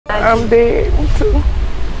I'm dead too.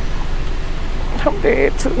 I'm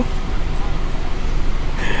dead too.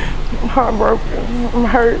 I'm heartbroken. I'm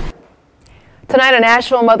hurt. Tonight, a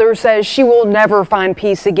Nashville mother says she will never find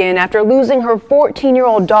peace again after losing her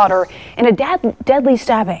 14-year-old daughter in a deadly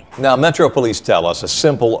stabbing. Now, Metro Police tell us a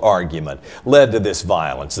simple argument led to this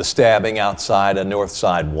violence, the stabbing outside a North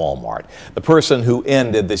Side Walmart. The person who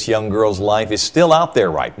ended this young girl's life is still out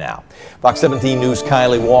there right now. Fox 17 News'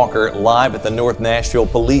 Kylie Walker live at the North Nashville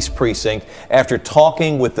Police Precinct after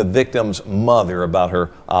talking with the victim's mother about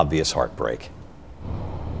her obvious heartbreak.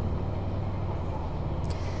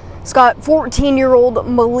 Scott, 14-year-old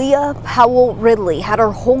Malia Powell Ridley had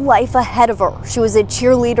her whole life ahead of her. She was a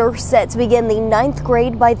cheerleader set to begin the 9th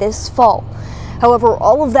grade by this fall. However,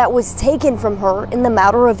 all of that was taken from her in the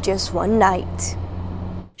matter of just one night.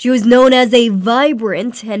 She was known as a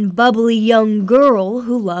vibrant and bubbly young girl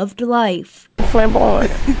who loved life.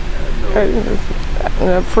 Flamboyant,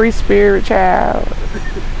 a free spirit child.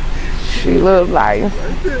 She loved life.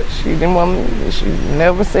 She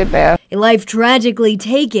never sat down. A life tragically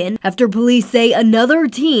taken after police say another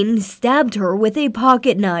teen stabbed her with a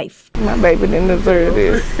pocket knife. My baby didn't deserve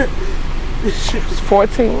this. She was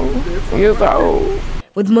 14 years old.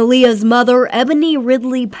 With Malia's mother, Eboni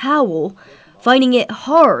Ridley Powell, finding it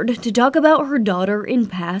hard to talk about her daughter in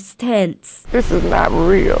past tense. This is not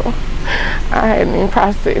real. I hadn't even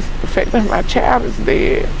processed the fact that my child is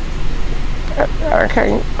dead. I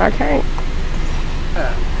can't.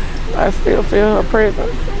 I still feel her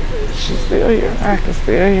presence. She's still here. I can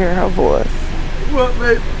still hear her voice. What,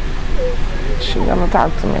 baby? She's gonna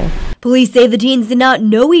talk to me. Police say the teens did not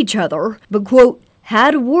know each other, but, quote,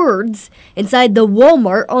 had words inside the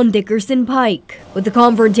Walmart on Dickerson Pike, with the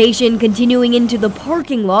confrontation continuing into the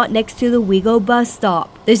parking lot next to the WeGo bus stop.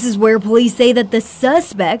 This is where police say that the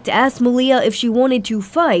suspect asked Malia if she wanted to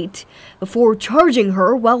fight before charging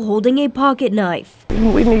her while holding a pocket knife.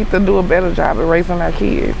 We need to do a better job of raising our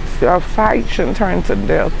kids. A fight shouldn't turn to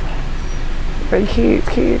death. The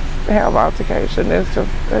kids have altercation. That's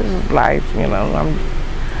just life, you know.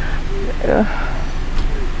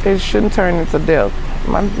 It shouldn't turn into death.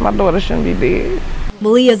 My daughter shouldn't be dead.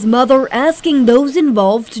 Malia's mother asking those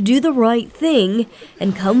involved to do the right thing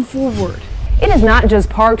and come forward. It is not just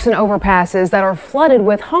parks and overpasses that are flooded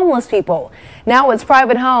with homeless people. Now it's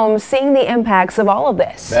private homes seeing the impacts of all of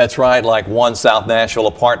this. That's right, like one South Nashville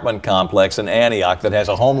apartment complex in Antioch that has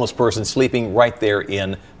a homeless person sleeping right there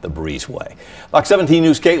in the breezeway. Fox 17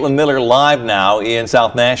 News' Caitlin Miller live now in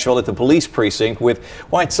South Nashville at the police precinct with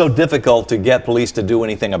why it's so difficult to get police to do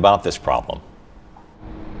anything about this problem.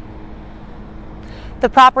 The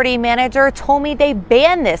property manager told me they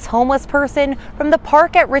banned this homeless person from the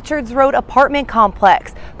Park at Richards Road apartment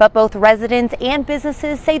complex. But both residents and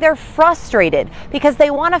businesses say they're frustrated because they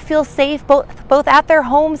want to feel safe both at their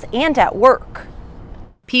homes and at work.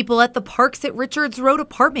 People at the Parks at Richards Road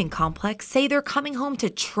apartment complex say they're coming home to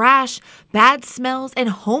trash, bad smells, and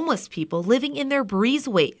homeless people living in their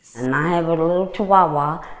breezeways. And I have a little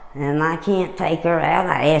chihuahua, and I can't take her out.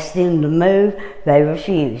 I asked them to move. They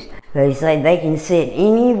refuse. They say they can sit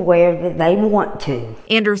anywhere that they want to.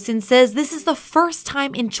 Anderson says this is the first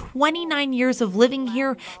time in 29 years of living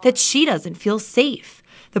here that she doesn't feel safe.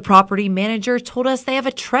 The property manager told us they have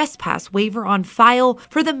a trespass waiver on file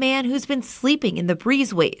for the man who's been sleeping in the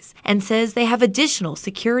breezeways and says they have additional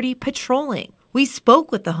security patrolling. We spoke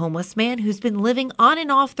with the homeless man who's been living on and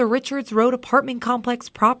off the Richards Road apartment complex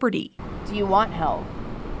property. Do you want help?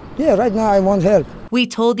 Yeah, right now I want help. We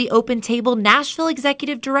told the Open Table Nashville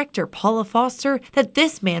Executive Director Paula Foster that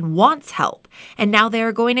this man wants help, and now they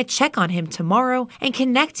are going to check on him tomorrow and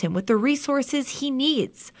connect him with the resources he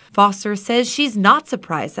needs. Foster says she's not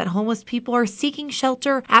surprised that homeless people are seeking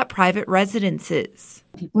shelter at private residences.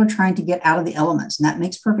 People are trying to get out of the elements, and that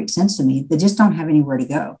makes perfect sense to me. They just don't have anywhere to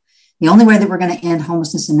go. The only way that we're going to end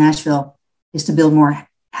homelessness in Nashville is to build more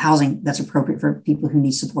housing that's appropriate for people who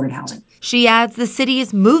need supported housing. She adds the city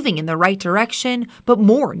is moving in the right direction, but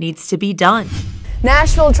more needs to be done.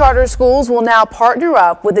 Nashville charter schools will now partner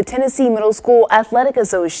up with the Tennessee Middle School Athletic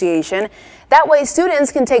Association. That way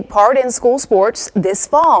students can take part in school sports this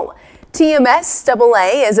fall.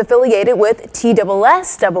 TMSAA is affiliated with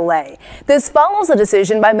TSSAA. This follows a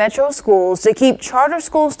decision by Metro Schools to keep charter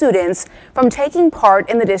school students from taking part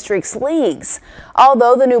in the district's leagues.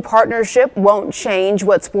 Although the new partnership won't change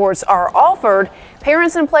what sports are offered,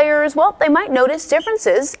 parents and players, well, they might notice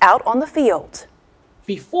differences out on the field.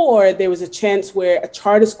 Before, there was a chance where a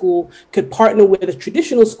charter school could partner with a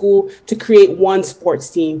traditional school to create one sports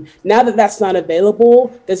team. Now that that's not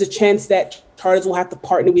available, there's a chance that charters will have to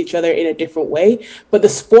partner with each other in a different way, but the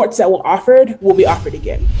sports that were offered will be offered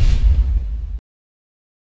again.